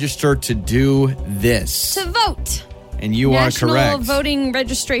to register to do this. To vote. And you National are correct. Voting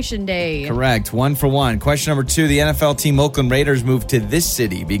Registration Day. Correct. 1 for 1. Question number 2. The NFL team Oakland Raiders moved to this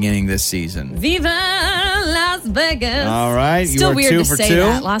city beginning this season. Viva Las Vegas. All right. Still you are weird 2 to for say 2.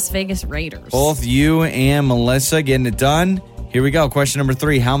 that. Las Vegas Raiders. Both you and Melissa getting it done. Here we go. Question number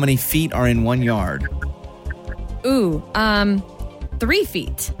 3. How many feet are in 1 yard? Ooh, 3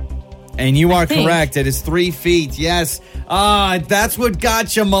 feet. And you are correct. It is 3 feet. Yes. That's what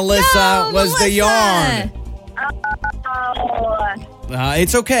got you, Melissa, was Melissa. the yard.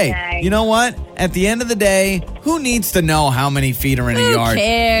 It's okay. Okay. You know what? At the end of the day, who needs to know how many feet are in a yard? Who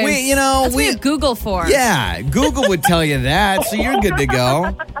cares? That's what we have Google for. Yeah, Google would tell you that, so you're good to go.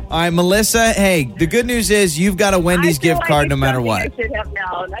 All right, Melissa, hey, the good news is you've got a Wendy's gift card no matter what. I should have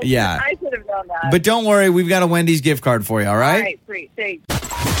known. I should have known that. But don't worry, we've got a Wendy's gift card for you, all right? All right, sweet. Thanks.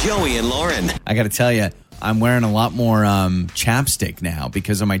 Joey and Lauren. I got to tell you, I'm wearing a lot more chapstick now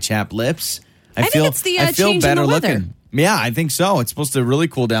because of my chapped lips. I think it's the change in the weather. looking. Yeah, I think so. It's supposed to really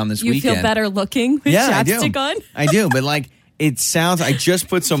cool down this You weekend. feel better looking with chapstick on? I do, but like it sounds. I just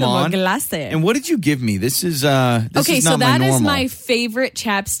put some Como on. glace. And what did you give me? This is Okay, is so not my that normal. is my favorite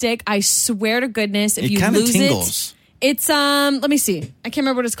chapstick. I swear to goodness, if It you kinda lose tingles. it, it's let me see. I can't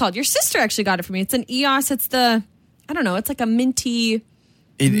remember what it's called. Your sister actually got it for me. It's an EOS. It's the I don't know. It's like a minty.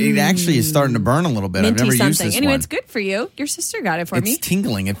 It actually is starting to burn a little bit. I've never something. used this Anyway, one. it's good for you. Your sister got it for me. It's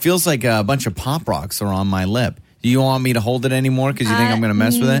tingling. It feels like a bunch of Pop Rocks are on my lip. Do you want me to hold it anymore because you think I'm going to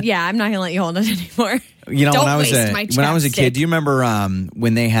mess with it? Yeah, I'm not going to let you hold it anymore. You know, Don't when I was a chapstick. kid, do you remember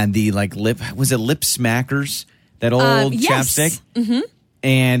when they had the lip smackers? That old yes. chapstick? Mm-hmm.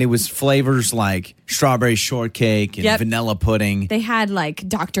 And it was flavors like strawberry shortcake and vanilla pudding. They had like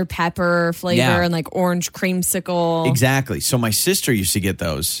Dr. Pepper flavor and like orange creamsicle. Exactly. So my sister used to get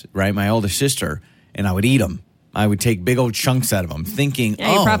those, right? My older sister, and I would eat them. I would take big old chunks out of them, thinking,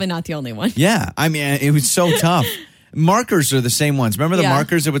 you're probably not the only one. Yeah. I mean, it was so tough. Markers are the same ones. Remember the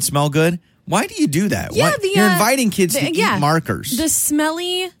markers that would smell good? Why do you do that? Yeah, You're inviting kids to eat markers. The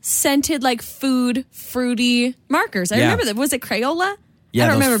smelly, scented, like food, fruity markers. I remember that. Was it Crayola? Yeah, I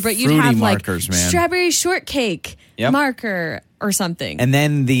don't remember, but you'd have markers, like strawberry shortcake marker or something. And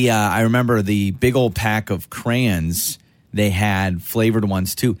then I remember the big old pack of crayons. They had flavored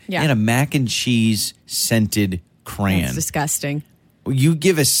ones too. Yeah. They had a mac and cheese scented crayon. That's disgusting. You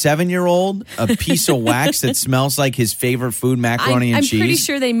give a 7-year-old a piece of wax that smells like his favorite food, macaroni and cheese. I'm pretty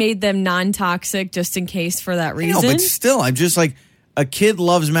sure they made them non-toxic just in case for that reason. No, but still, I'm just like, a kid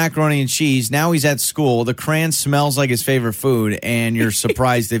loves macaroni and cheese. Now he's at school. The crayon smells like his favorite food, and you're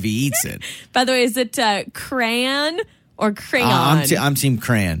surprised if he eats it. By the way, is it crayon or crayon? I'm team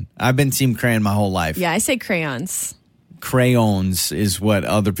crayon. I've been team crayon my whole life. Yeah, I say crayons. Crayons is what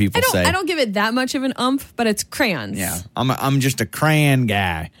other people say. I don't give it that much of an umph, but it's crayons. Yeah, I'm just a crayon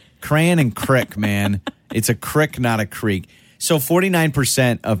guy. Crayon and crick, man. It's a crick, not a creek. So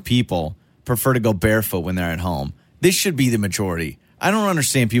 49% of people prefer to go barefoot when they're at home. This should be the majority. I don't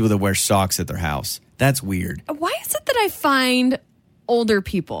understand people that wear socks at their house. That's weird. Why is it that I find older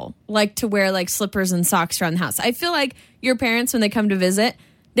people like to wear like slippers and socks around the house? I feel like your parents, when they come to visit,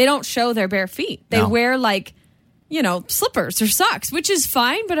 they don't show their bare feet. They wear like, slippers or socks, which is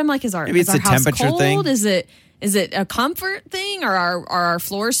fine. But I'm like, is our house temperature cold? thing? Is it a comfort thing, or are our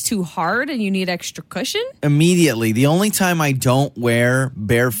floors too hard and you need extra cushion? Immediately, the only time I don't wear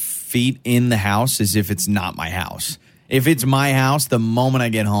bare feet in the house is if it's not my house. If it's my house, the moment I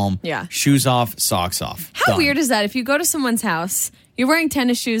get home, shoes off, socks off. How weird is that? If you go to someone's house, you're wearing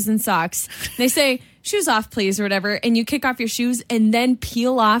tennis shoes and socks, they say, shoes off, please, or whatever, and you kick off your shoes and then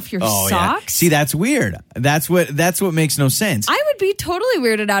peel off your socks? Yeah. See, that's weird. That's what makes no sense. I would be totally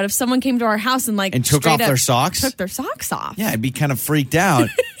weirded out if someone came to our house and took off their socks? Took their socks off. Yeah, I'd be kind of freaked out.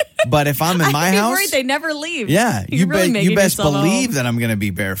 But if I'm in my house, worried they never leave. Yeah, you best believe home. that I'm going to be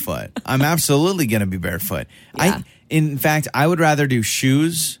barefoot. I'm absolutely going to be barefoot. Yeah. In fact, I would rather do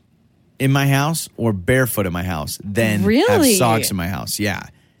shoes in my house or barefoot in my house than have socks in my house. Yeah,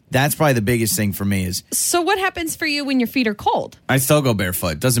 that's probably the biggest thing for me. Is so what happens for you when your feet are cold? I still go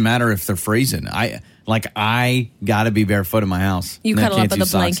barefoot. Doesn't matter if they're freezing. I got to be barefoot in my house. You cuddle up with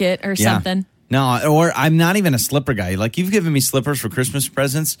a blanket or something. No, or I'm not even a slipper guy. Like, you've given me slippers for Christmas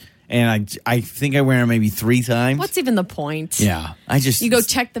presents, and I think I wear them maybe 3 times. What's even the point? Yeah, you go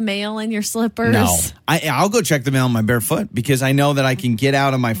check the mail in your slippers. No, I'll go check the mail on my barefoot because I know that I can get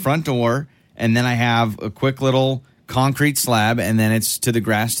out of my front door, and then I have a quick little concrete slab, and then it's to the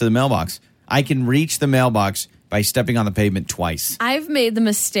grass to the mailbox. I can reach the mailbox by stepping on the pavement twice. I've made the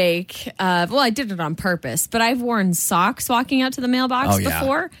mistake of, I did it on purpose, but I've worn socks walking out to the mailbox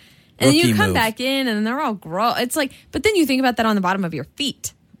before. And then you come back in and they're all gross. It's like, but then you think about that on the bottom of your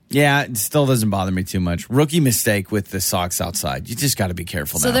feet. Yeah, it still doesn't bother me too much. Rookie mistake with the socks outside. You just got to be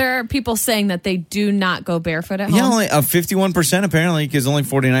careful now. So there are people saying that they do not go barefoot at home? Yeah, only 51% apparently, because only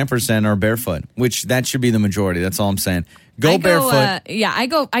 49% are barefoot, which that should be the majority. That's all I'm saying. Go barefoot.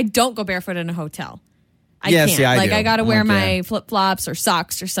 I don't go barefoot in a hotel. I can't. See, I do. I got to wear my flip-flops or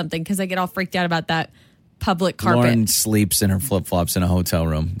socks or something because I get all freaked out about that public carpet. Lauren sleeps in her flip-flops in a hotel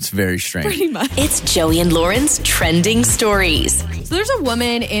room. It's very strange. Pretty much. It's Joey and Lauren's Trending Stories. So there's a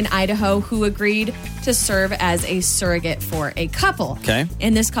woman in Idaho who agreed to serve as a surrogate for a couple. Okay.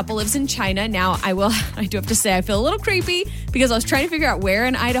 And this couple lives in China. Now, I do have to say I feel a little creepy because I was trying to figure out where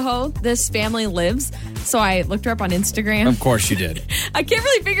in Idaho this family lives. So I looked her up on Instagram. Of course you did. I can't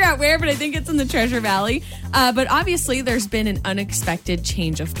really figure out where, but I think it's in the Treasure Valley. But obviously, there's been an unexpected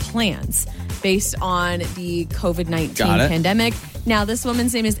change of plans based on the COVID-19 pandemic. Now, this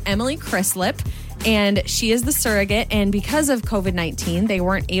woman's name is Emily Chrislip, and she is the surrogate. And because of COVID-19, they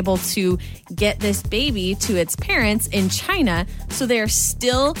weren't able to get this baby to its parents in China. So they are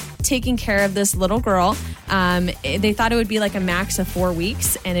still taking care of this little girl. They thought it would be like a max of 4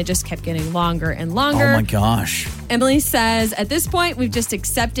 weeks, and it just kept getting longer and longer. Oh my gosh. Emily says, at this point, we've just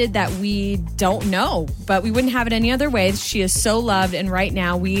accepted that we don't know, but we wouldn't have it any other way. She is so loved, and right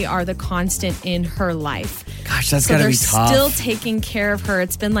now we are the constant in her life. Gosh, that's got to be tough. They're still taking care of her.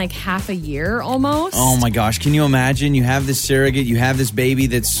 It's been like half a year almost. Oh my gosh. Can you imagine? You have this surrogate, you have this baby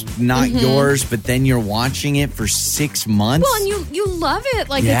that's not yours, but then you're watching it for 6 months. Well, and you love it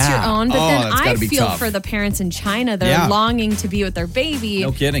like it's your own, but then I feel tough. for the parents in China. They're longing to be with their baby.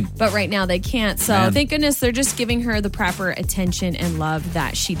 No kidding. But right now they can't. So thank goodness they're just giving her the proper attention and love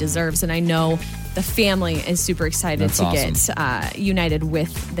that she deserves. And I know the family is super excited get united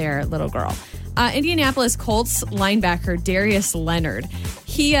with their little girl. Indianapolis Colts linebacker Darius Leonard.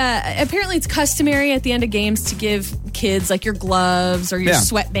 He apparently it's customary at the end of games to give kids like your gloves or your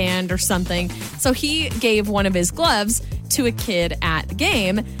sweatband or something. So he gave one of his gloves to a kid at the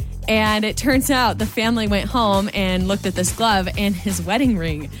game. And it turns out the family went home and looked at this glove, and his wedding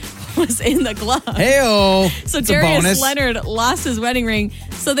ring was in the glove. Hey-o. So Darius Leonard lost his wedding ring.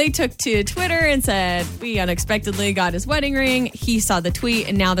 So they took to Twitter and said, we unexpectedly got his wedding ring. He saw the tweet,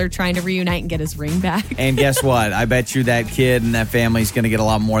 and now they're trying to reunite and get his ring back. And guess what? I bet you that kid and that family's going to get a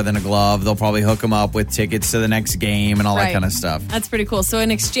lot more than a glove. They'll probably hook him up with tickets to the next game and all that kind of stuff. That's pretty cool. So an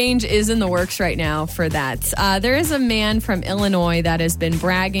exchange is in the works right now for that. There is a man from Illinois that has been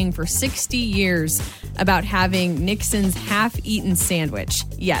bragging for 60 years about having Nixon's half-eaten sandwich.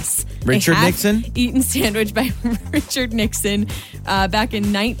 Yes. Richard Nixon? Half-eaten sandwich by Richard Nixon back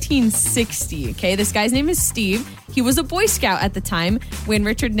in 1960. Okay, this guy's name is Steve. He was a Boy Scout at the time when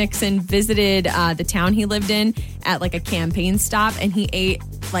Richard Nixon visited the town he lived in at like a campaign stop, and he ate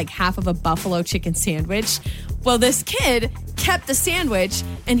like half of a buffalo chicken sandwich. Well, this kid kept the sandwich,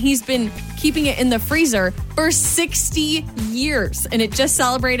 and he's been keeping it in the freezer for 60 years. And it just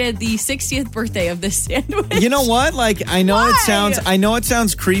celebrated the 60th birthday of this sandwich. You know what? Like, I know it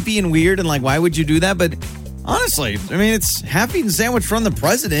sounds creepy and weird, and like, why would you do that? But honestly, I mean, it's half-eaten sandwich from the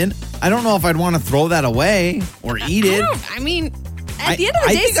president. I don't know if I'd want to throw that away or eat it. At the end of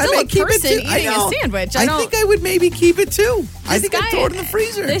the day, it's still a person eating a sandwich. I think I would maybe keep it too. I think I'd throw it in the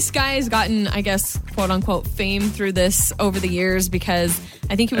freezer. This guy has gotten, I guess, quote unquote, fame through this over the years because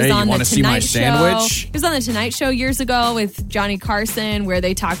I think he was on the Tonight Show. He was on the Tonight Show years ago with Johnny Carson, where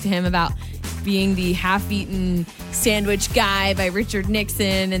they talked to him about being the half-eaten sandwich guy by Richard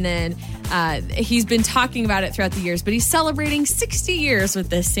Nixon, and then he's been talking about it throughout the years, but he's celebrating 60 years with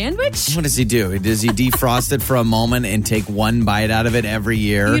this sandwich. What does he do? Does he defrost it for a moment and take one bite out of it every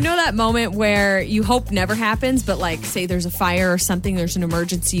year? You know that moment where you hope never happens, but like, say there's a fire or something, there's an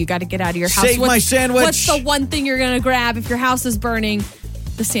emergency, you got to get out of your house. Save my sandwich. What's the one thing you're going to grab if your house is burning?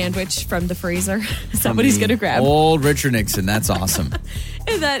 The sandwich from the freezer. Somebody's going to grab. Old Richard Nixon. That's awesome.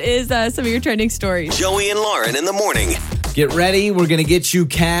 And that is some of your trending stories. Joey and Lauren in the morning. Get ready. We're going to get you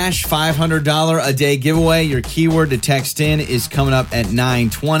cash. $500 a day giveaway. Your keyword to text in is coming up at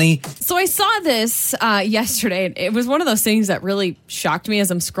 9:20. So I saw this yesterday. It was one of those things that really shocked me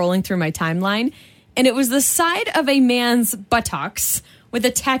as I'm scrolling through my timeline. And it was the side of a man's buttocks with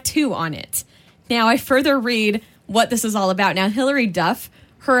a tattoo on it. Now, I further read what this is all about. Now, Hillary Duff,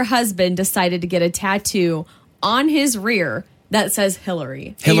 her husband, decided to get a tattoo on his rear that says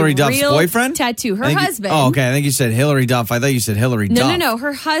Hillary. Hillary Duff's boyfriend? Tattoo. Her husband. Oh, okay. I think you said Hillary Duff. I thought you said Hillary Duff. No.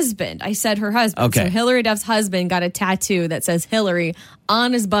 Her husband. I said her husband. Okay. So Hillary Duff's husband got a tattoo that says Hillary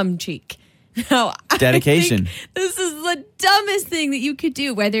on his bum cheek. Now, dedication. I think this is the dumbest thing that you could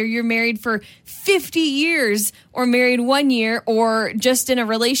do, whether you're married for 50 years or married 1 year or just in a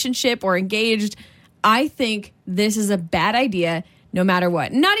relationship or engaged. I think this is a bad idea no matter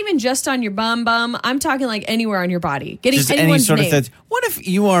what. Not even just on your bum. I'm talking like anywhere on your body. Getting just anyone's any sort name. of thing. What if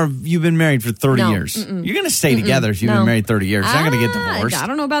you've been married for 30 years? You're going to stay together if you've been married 30 years. You're not going to get divorced. I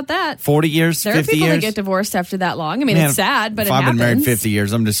don't know about that. 40 years, there 50 years? There are people that get divorced after that long. I mean, it's sad, but it happens. If I've been married 50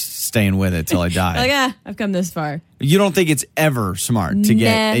 years, I'm just staying with it till I die. Like, I've come this far. You don't think it's ever smart to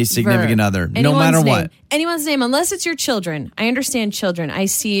get a significant other, no matter name. what? Anyone's name, unless it's your children. I understand children. I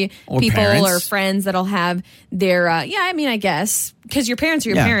see people parents. or friends that'll have their, I guess, because your parents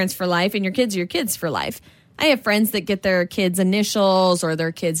are your parents for life and your kids are your kids for life. I have friends that get their kids' initials or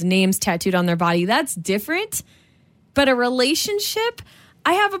their kids' names tattooed on their body. That's different. But a relationship,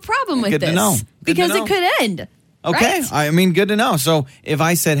 I have a problem with Good this. to know. Because it could end. Okay. Right? I mean, good to know. So if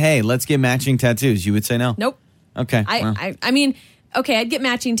I said, hey, let's get matching tattoos, you would say no? Nope. Okay. I mean, okay, I'd get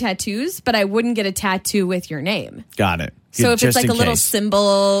matching tattoos, but I wouldn't get a tattoo with your name. Got it. So if just it's like in a little case.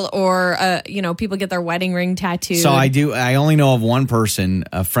 symbol or, people get their wedding ring tattooed. So I only know of one person,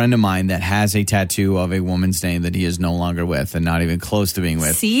 a friend of mine, that has a tattoo of a woman's name that he is no longer with and not even close to being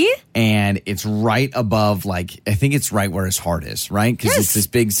with. See? And it's right above, I think it's right where his heart is, right? Because it's this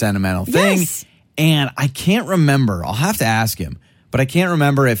big sentimental thing. Yes. And I can't remember. I'll have to ask him. But I can't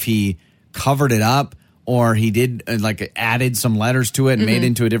remember if he covered it up or he did added some letters to it and made it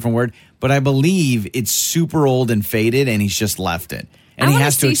into a different word. But I believe it's super old and faded and he's just left it. And he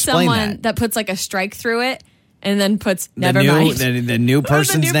has to explain someone that puts a strike through it and then puts never mind. The new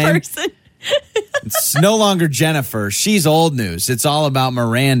person's the new name. Person. It's no longer Jennifer. She's old news. It's all about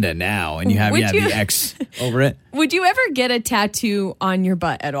Miranda now. And you have the X over it. Would you ever get a tattoo on your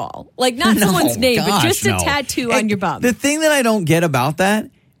butt at all? Not someone's name, but just a tattoo on your bum. The thing that I don't get about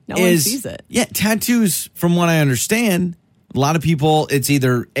that No one sees it. Yeah, tattoos, from what I understand, a lot of people, it's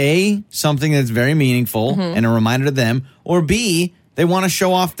either A, something that's very meaningful and a reminder to them, or B, they want to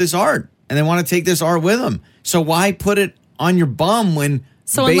show off this art and they want to take this art with them. So why put it on your bum when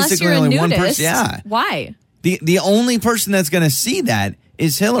basically you're only a one nudist, person? why? The only person that's going to see that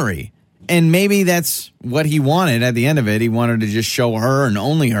is Hillary. And maybe that's what he wanted at the end of it. He wanted to just show her and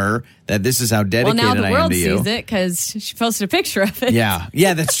only her that this is how dedicated I am to you. Well, now the world sees it because she posted a picture of it.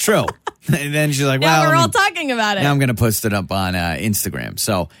 Yeah, that's true. And then she's like, now we're all talking about it. Now I'm going to post it up on Instagram.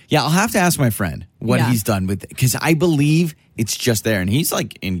 So, yeah, I'll have to ask my friend what he's done with it because I believe it's just there. And he's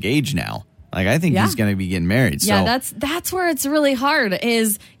engaged now. I think he's going to be getting married. Yeah, that's where it's really hard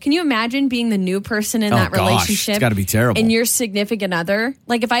is, can you imagine being the new person in that relationship? It's got to be terrible. And your significant other,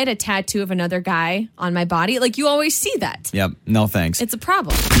 if I had a tattoo of another guy on my body, you always see that. Yep, no thanks. It's a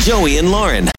problem. Joey and Lauren.